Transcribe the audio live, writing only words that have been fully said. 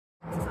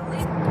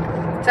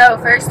So,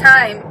 first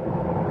time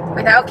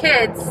without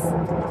kids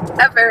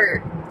ever.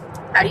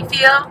 How do you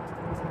feel?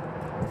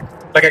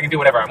 Like I can do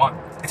whatever I want.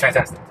 It's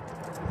fantastic.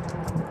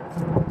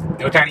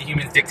 No tiny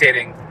humans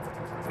dictating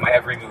my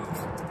every move.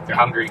 They're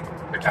hungry.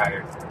 They're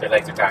tired. Their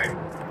legs are tired.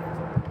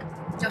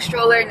 No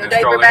stroller, no No diaper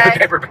stroller, bag. no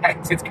diaper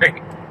bags. It's great.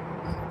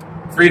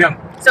 Freedom.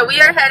 So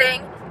we are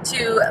heading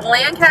to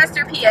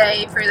Lancaster,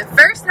 PA for the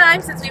first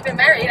time since we've been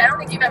married. I don't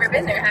think you've ever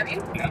been there, have you?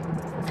 No.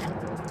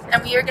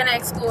 And we are going to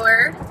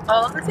explore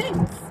all of the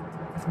things.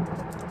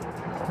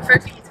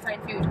 First, we need to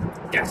find food.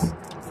 Yes.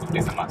 Food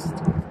is a must.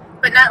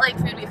 But not like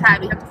food we've had.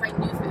 We have to find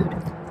new food.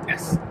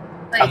 Yes.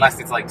 Like, Unless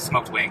it's like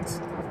smoked wings.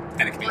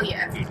 Then it can be well,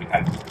 yeah. food we've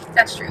had.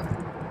 That's true.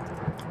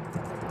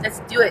 Let's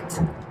do it.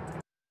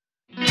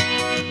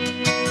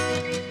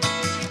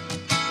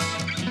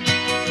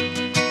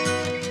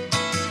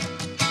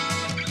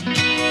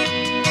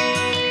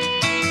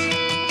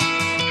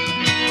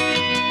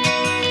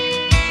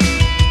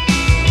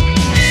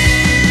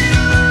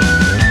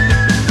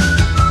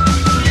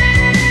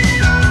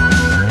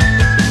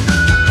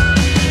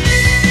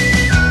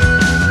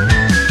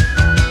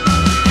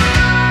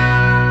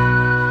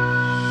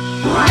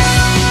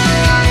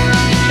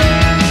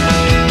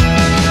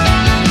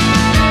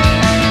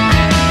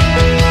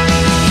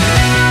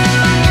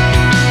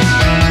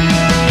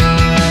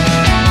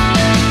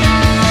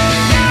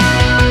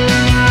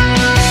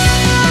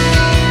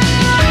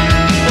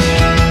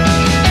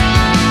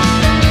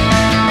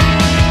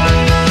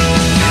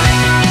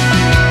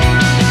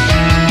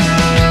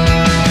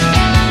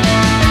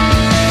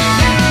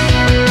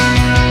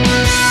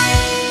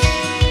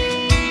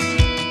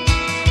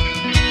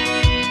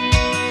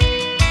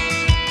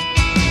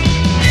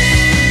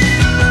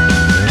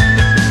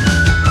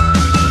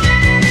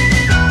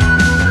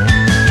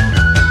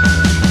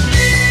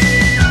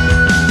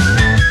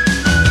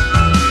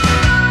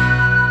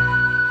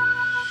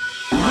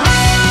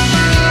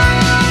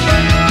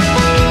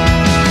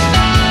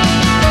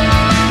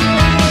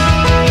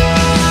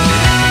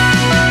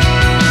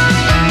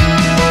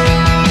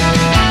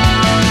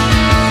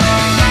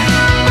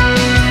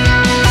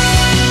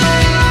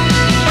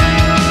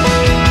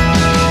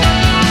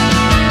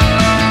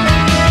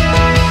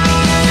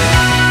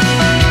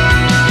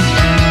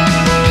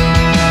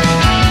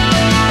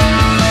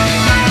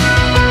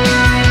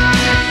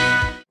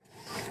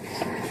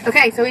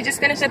 Okay, so we just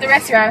finished at the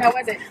restaurant. How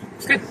was it?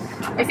 It's good.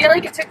 I feel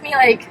like it took me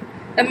like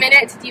a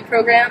minute to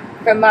deprogram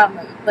from mom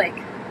mode. Like,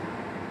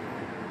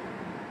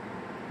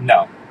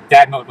 No.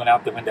 Dad mode went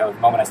out the window the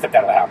moment I stepped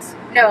out of the house.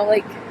 no,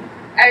 like,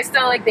 I was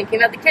still like thinking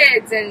about the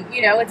kids, and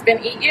you know, it's been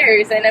 8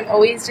 years, and I'm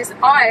always just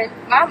on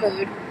mom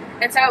mode.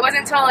 And so it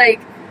wasn't until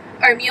like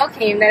our meal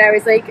came that I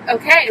was like,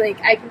 okay, like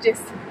I can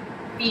just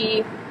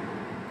be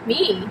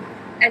me,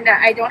 and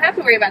I don't have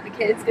to worry about the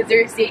kids because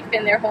they're safe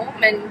in their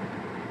home, and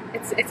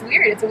it's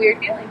weird. It's a weird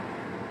feeling.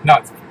 No,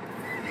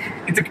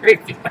 it's a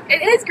great feeling.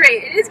 It is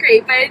great. It is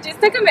great, but it just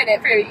took a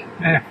minute for me.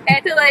 Yeah. I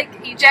had to like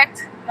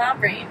eject mom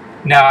brain.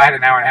 No, I had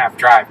an hour and a half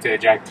drive to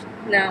eject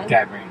No,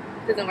 dad brain.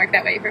 doesn't work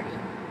that way for me.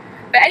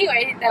 But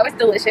anyway, that was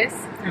delicious.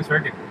 It was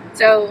very good.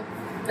 So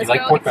let's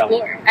like go pork belly?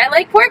 explore. I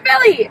like pork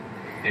belly.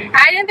 There you go.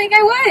 I didn't think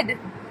I would.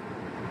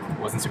 It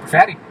wasn't super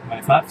fatty. When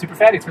it's not super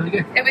fatty, it's really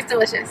good. It was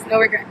delicious. No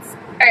regrets.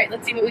 All right,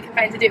 let's see what we can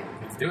find to do.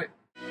 Let's do it.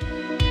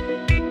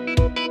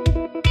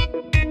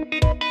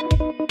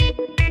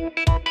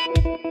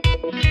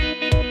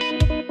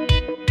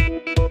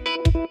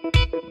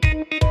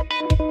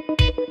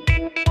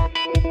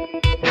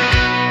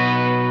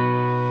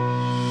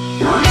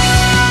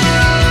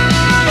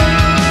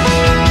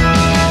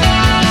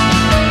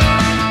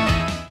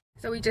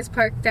 So we just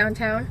parked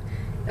downtown,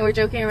 and we're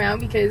joking around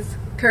because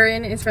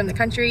Curran is from the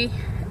country,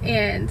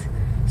 and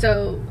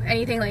so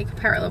anything like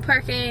parallel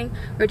parking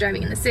or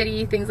driving in the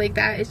city, things like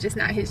that is just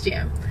not his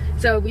jam.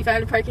 So we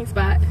found a parking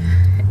spot,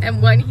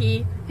 and one,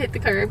 he hit the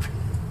curb,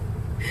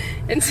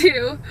 and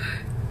two,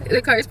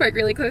 the cars park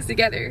really close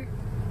together.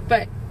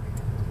 But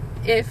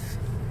if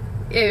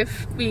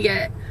we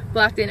get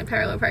blocked in a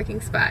parallel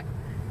parking spot,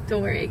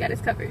 don't worry, I got us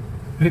covered.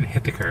 I didn't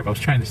hit the curb. I was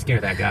trying to scare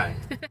that guy.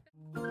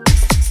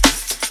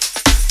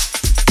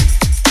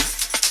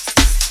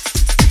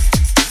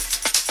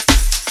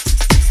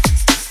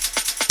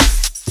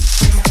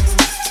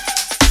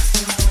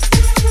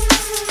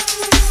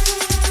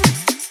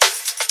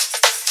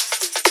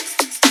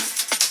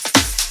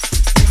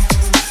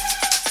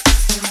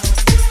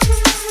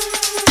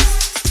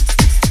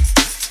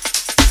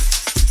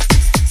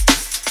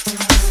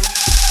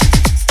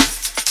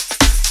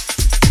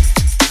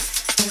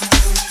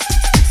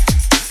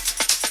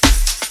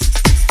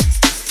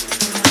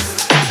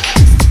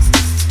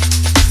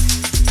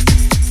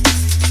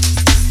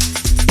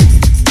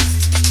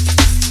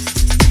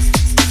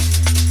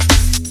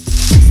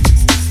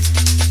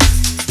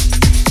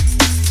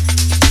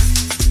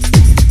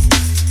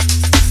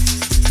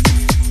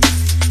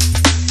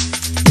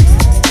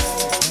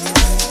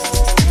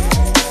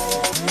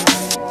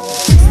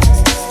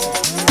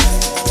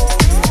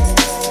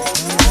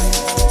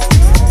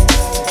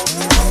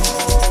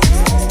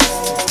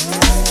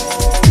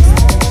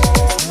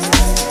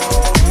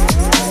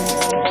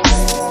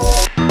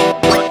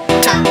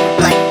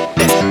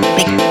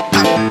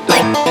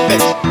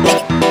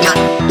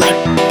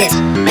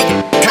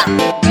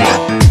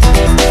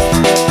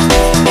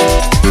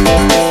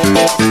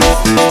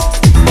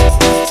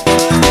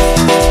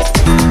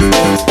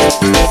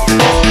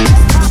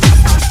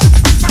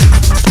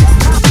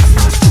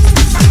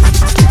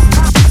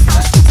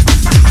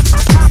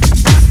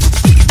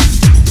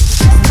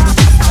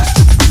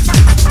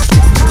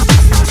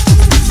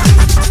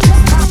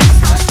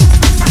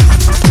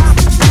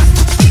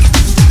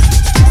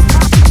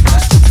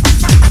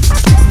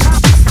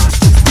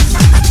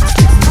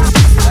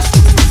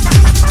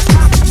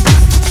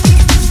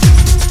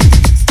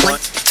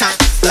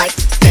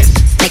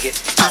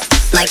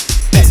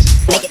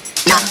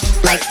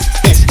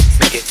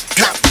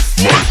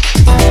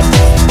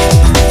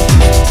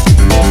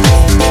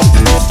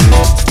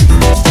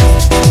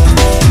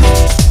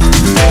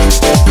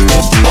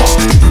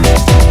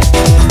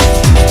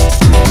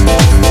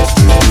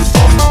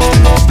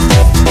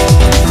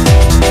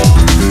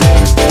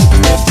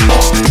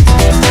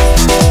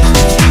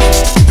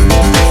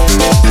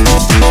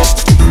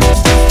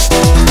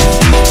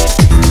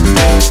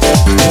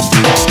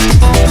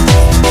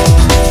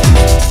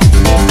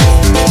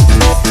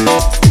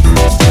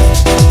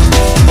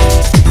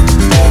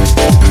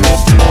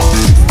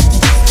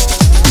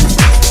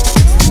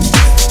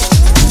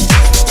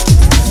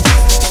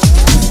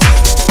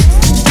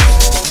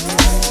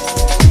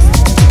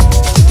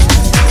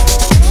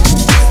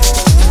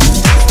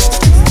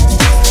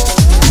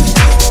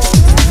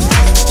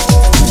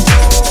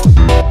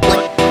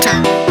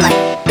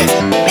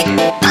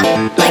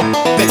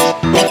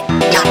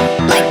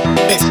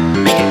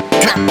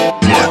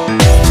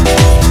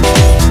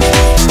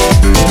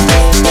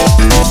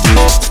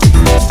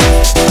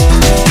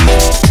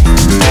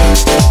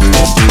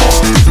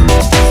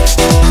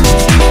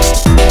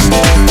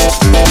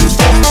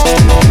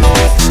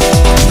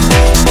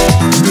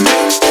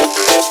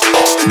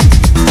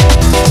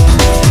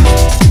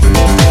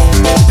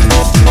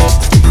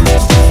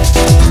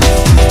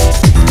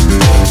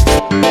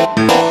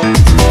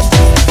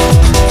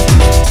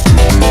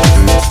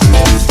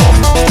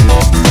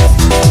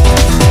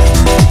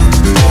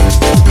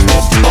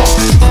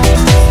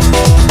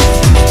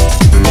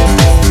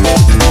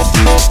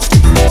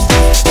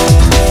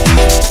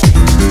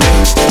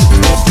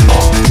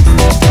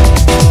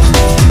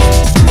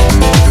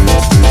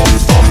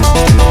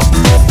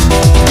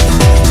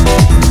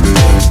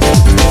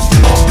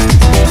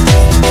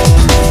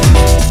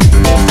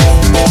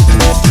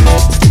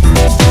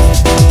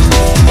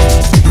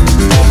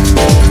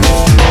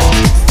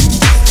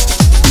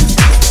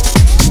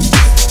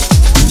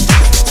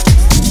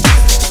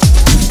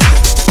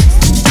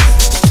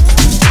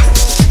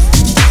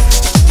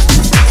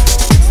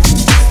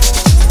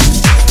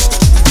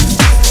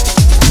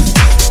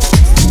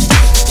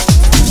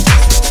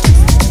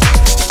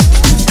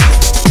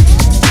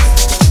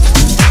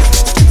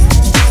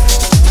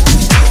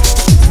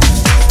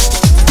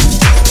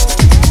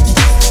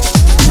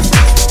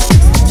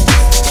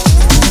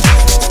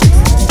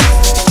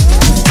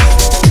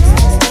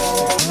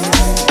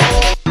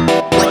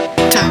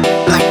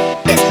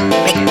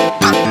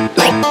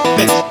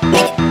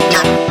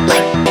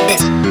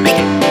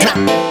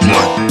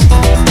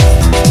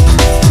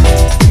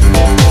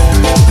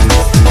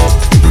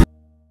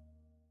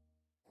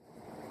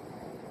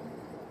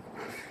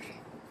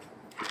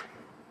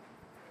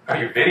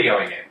 You're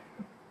videoing it.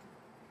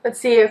 Let's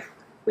see if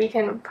we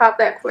can pop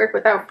that cork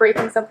without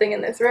breaking something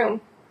in this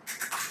room.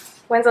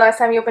 When's the last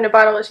time you opened a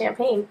bottle of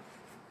champagne?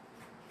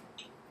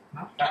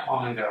 Not that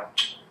long ago.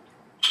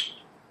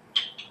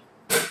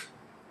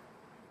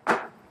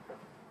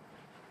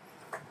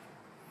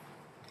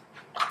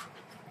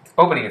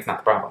 Opening it's not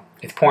the problem.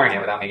 It's pouring it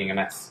without making a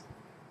mess.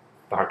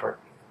 The hard part.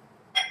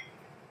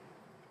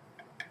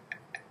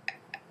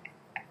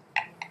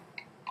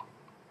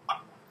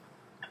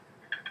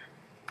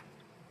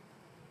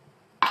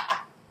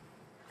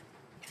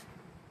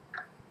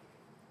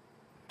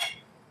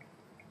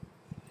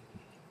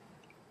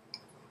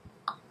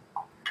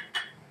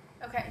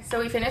 Okay, so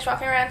we finished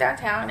walking around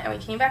downtown and we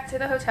came back to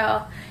the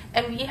hotel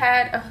and we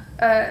had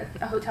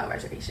a hotel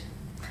reservation.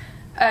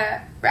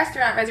 A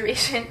restaurant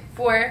reservation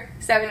for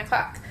 7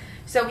 o'clock.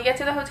 So we get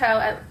to the hotel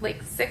at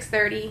like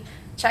 6:30.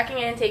 Checking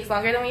in takes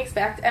longer than we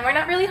expect, and we're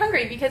not really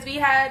hungry because we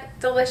had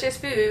delicious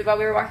food while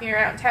we were walking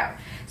around town.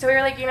 So we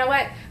were like, you know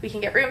what? We can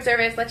get room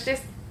service. Let's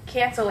just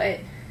cancel it.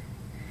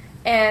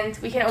 And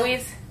we can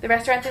always, the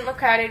restaurant didn't look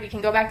crowded. We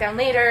can go back down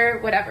later,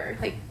 whatever.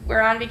 Like,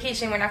 we're on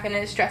vacation. We're not going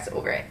to stress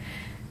over it.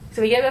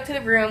 So we get up to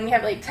the room. We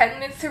have like 10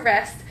 minutes to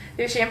rest.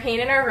 There's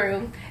champagne in our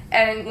room.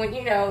 And when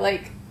you know,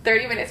 like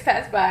 30 minutes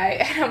pass by,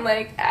 and I'm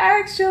like,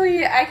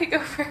 actually, I could go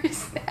for a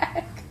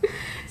snack.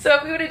 So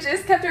if we would have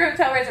just kept our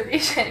hotel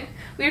reservation,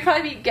 we would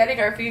probably be getting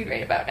our food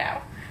right about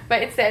now.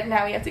 But instead,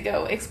 now we have to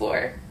go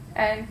explore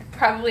and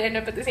probably end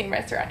up at the same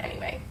restaurant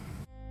anyway.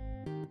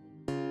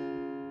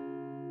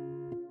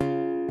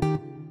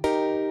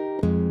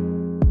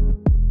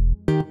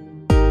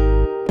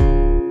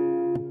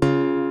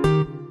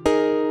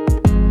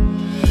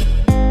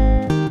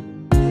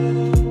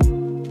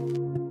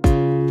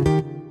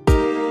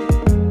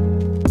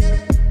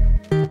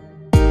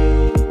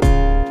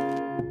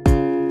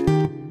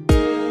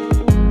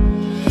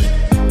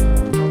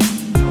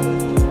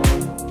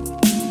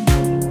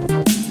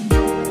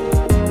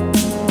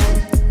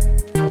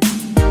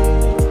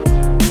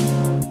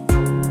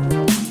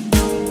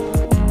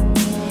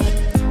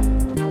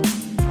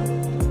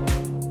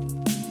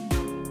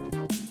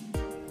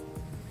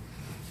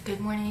 Good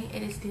morning.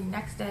 It is the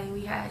next day.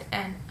 We had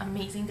an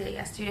amazing day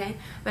yesterday,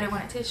 but I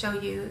wanted to show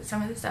you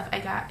some of the stuff I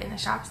got in the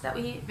shops that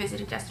we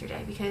visited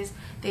yesterday because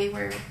they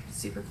were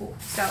super cool.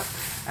 So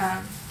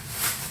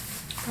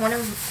one of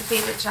the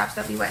favorite shops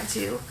that we went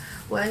to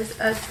was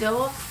a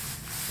dill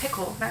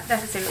pickle, not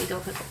necessarily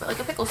dill pickle, but like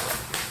a pickle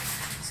store.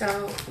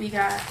 So we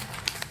got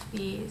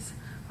these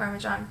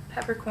Parmesan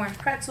peppercorn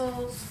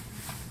pretzels.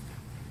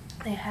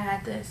 They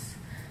had this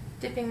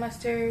dipping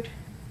mustard,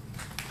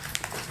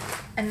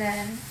 and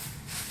then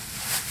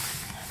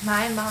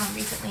my mom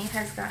recently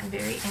has gotten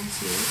very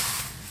into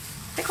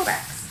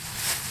picklebacks.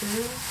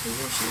 Ooh,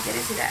 she would get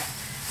into that.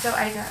 So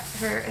I got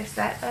her a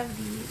set of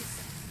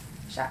these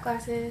shot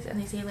glasses, and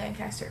they say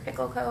Lancaster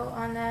Pickle Co.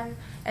 on them,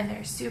 and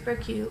they're super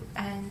cute,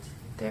 and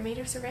they're made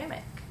of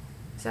ceramic.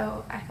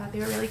 So I thought they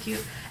were really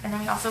cute. And then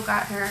we also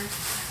got her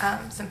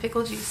some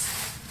pickle juice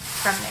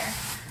from there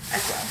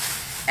as well.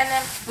 And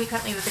then we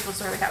couldn't leave the pickle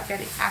store without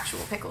getting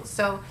actual pickles.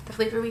 So the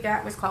flavor we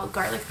got was called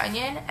garlic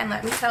onion, and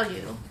let me tell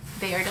you,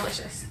 they are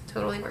delicious.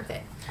 Totally worth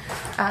it.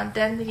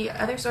 Then the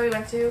other store we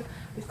went to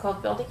was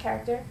called Building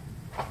Character,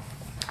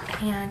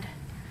 and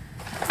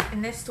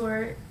in this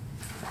store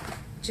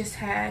just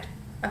had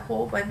a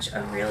whole bunch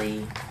of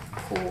really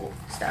cool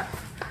stuff.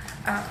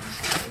 Let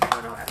me pull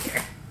it all out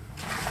here.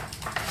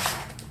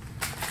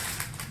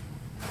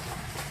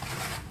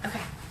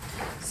 Okay,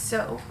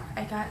 so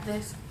I got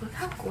this. Look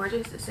how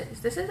gorgeous this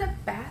is. This is a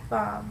bath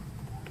bomb.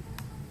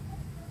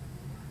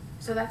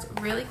 So that's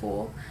really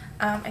cool.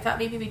 I thought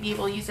maybe we'd be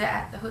able to use it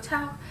at the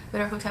hotel, but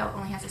our hotel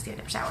only has a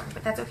stand-up shower,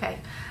 but that's okay.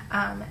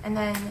 And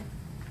then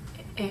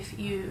if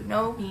you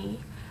know me,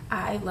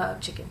 I love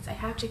chickens. I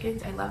have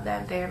chickens. I love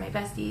them. They're my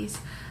besties.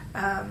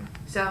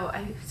 So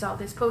I saw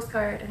this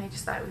postcard and I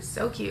just thought it was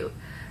so cute.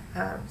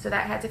 So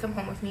that had to come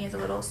home with me as a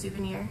little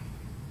souvenir.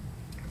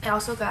 I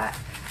also got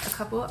a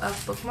couple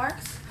of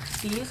bookmarks.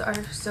 These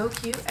are so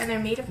cute, and they're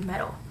made of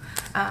metal.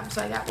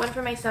 So I got one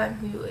for my son,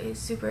 who is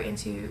super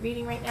into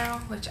reading right now,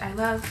 which I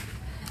love.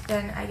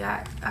 Then I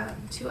got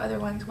two other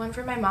ones, one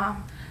for my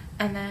mom,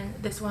 and then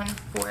this one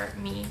for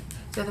me.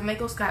 So the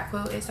Michael Scott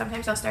quote is,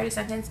 sometimes I'll start a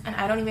sentence and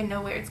I don't even know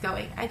where it's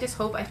going. I just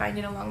hope I find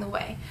it along the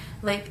way.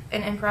 Like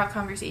an improv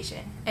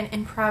conversation. An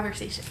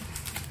improvisation.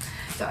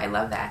 So I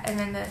love that. And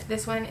then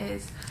this one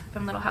is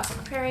from Little House on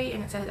the Prairie,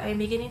 and it says, I am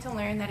beginning to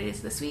learn that it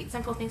is the sweet,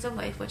 simple things of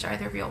life which are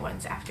the real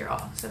ones after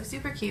all. So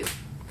super cute.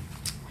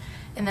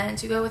 And then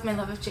to go with my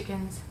love of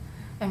chickens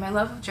and my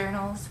love of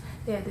journals,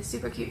 they had this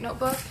super cute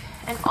notebook,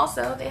 and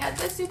also they had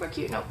this super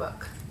cute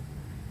notebook.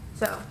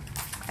 So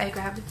I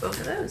grabbed both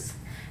of those.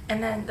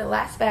 And then the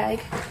last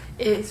bag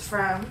is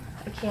from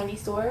a candy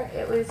store.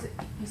 It was,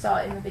 you saw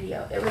it in the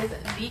video, it was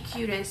the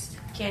cutest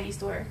candy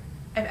store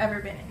I've ever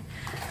been in.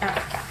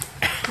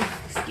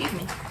 Excuse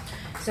me.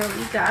 So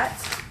we got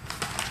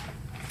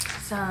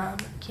some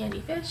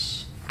candy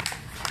fish,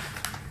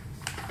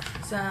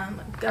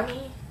 some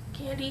gummy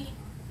candy,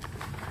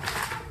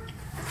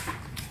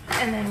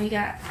 And then we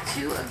got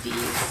 2 of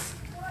these.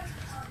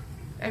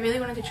 I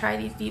really wanted to try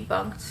these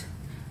debunked.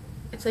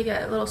 It's like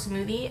a little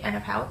smoothie and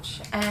a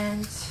pouch,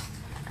 and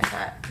I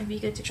thought it'd be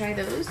good to try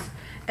those.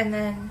 And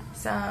then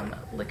some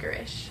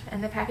licorice,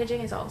 and the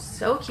packaging is all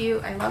so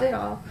cute. I love it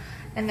all.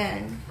 And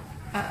then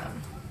a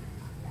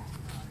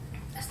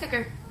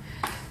sticker.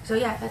 So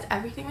yeah, that's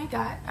everything we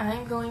got.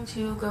 I'm going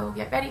to go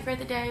get ready for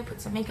the day,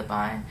 put some makeup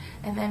on,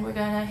 and then we're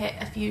gonna hit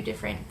a few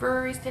different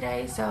breweries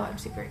today, so I'm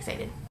super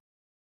excited.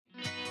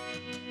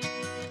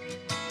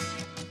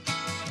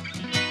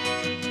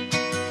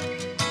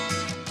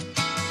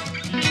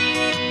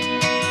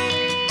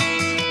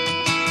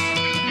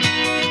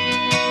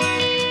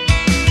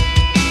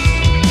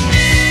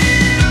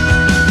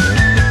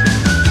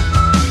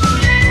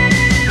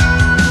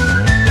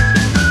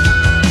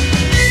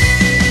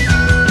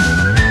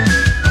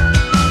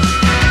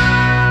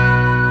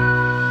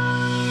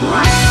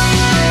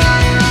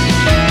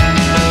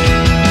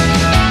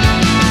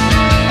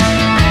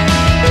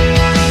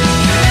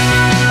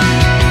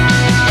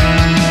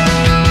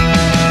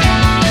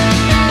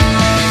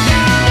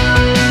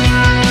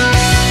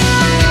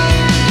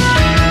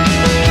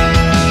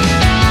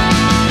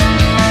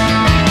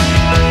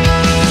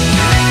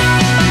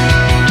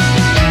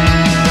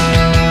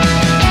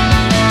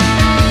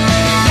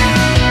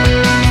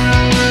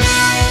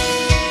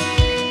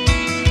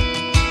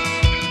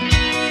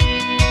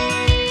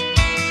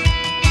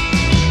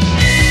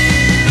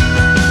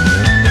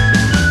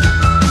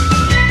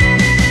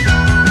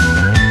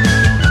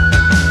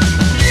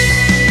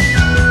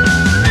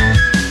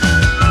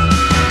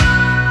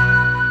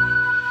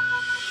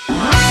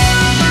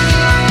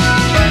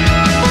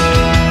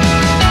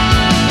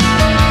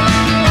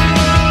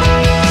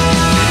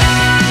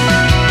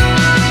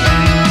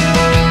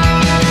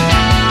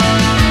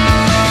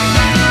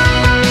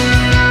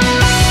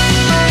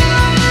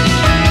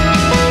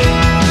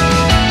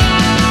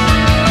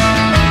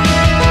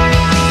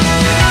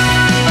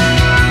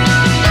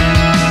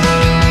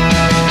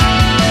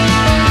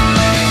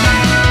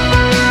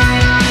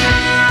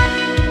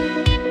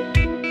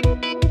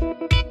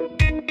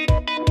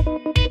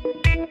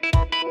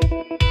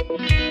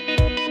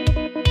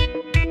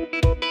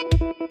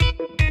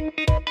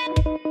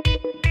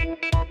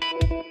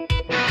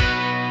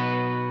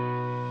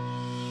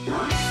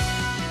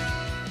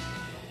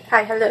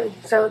 Hi, hello.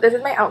 So this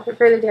is my outfit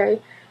for the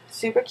day.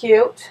 Super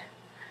cute.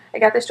 I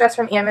got this dress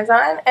from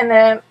Amazon, and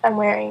then I'm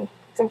wearing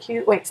some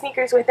cute white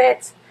sneakers with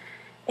it,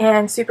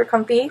 and super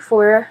comfy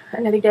for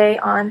another day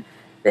on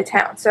the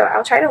town. So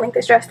I'll try to link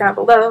this dress down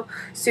below.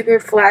 Super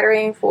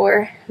flattering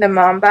for the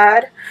mom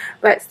bod,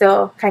 but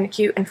still kind of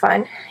cute and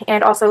fun,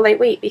 and also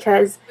lightweight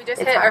because we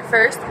just hit our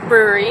first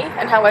brewery.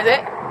 And how was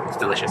it? It's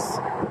delicious.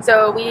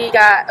 So we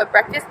got a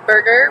breakfast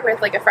burger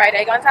with like a fried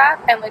egg on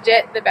top, and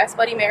legit the best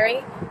Bloody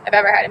Mary I've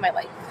ever had in my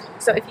life.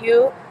 So if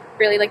you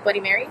really like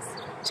Bloody Marys,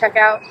 check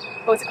out,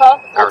 what's it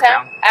called? Old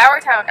Town? Our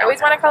Town. I always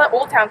want to call it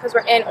Old Town because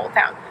we're in Old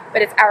Town,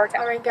 but it's Our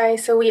Town. Alright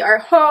guys, so we are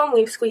home.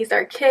 We've squeezed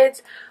our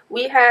kids.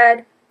 We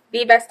had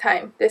the best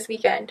time this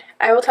weekend.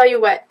 I will tell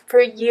you what,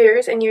 for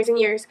years and years and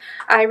years,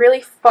 I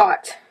really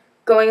fought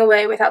going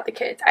away without the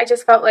kids. I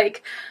just felt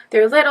like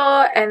they're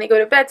little and they go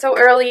to bed so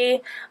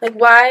early. Like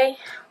why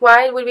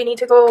would we need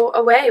to go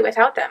away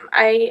without them?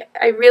 I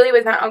really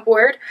was not on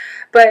board,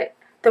 but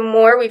the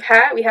more we've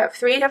had, we have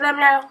 3 of them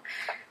now,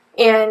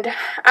 and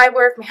I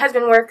work, my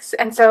husband works,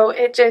 and so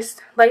it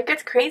just, life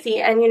gets crazy.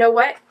 And you know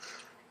what?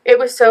 It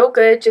was so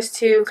good just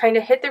to kind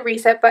of hit the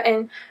reset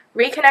button,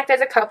 reconnect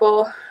as a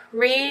couple,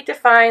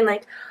 redefine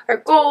like our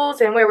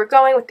goals and where we're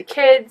going with the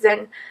kids,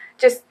 and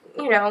just,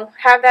 you know,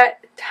 have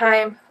that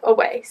time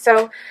away.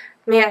 So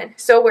man,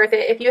 so worth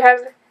it. If you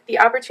have the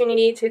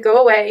opportunity to go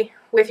away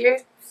with your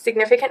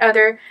significant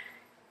other,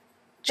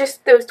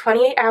 just those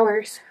 28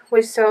 hours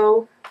was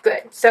so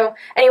good. So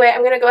anyway,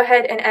 I'm going to go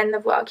ahead and end the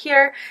vlog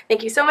here.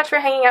 Thank you so much for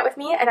hanging out with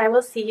me, and I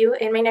will see you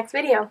in my next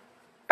video.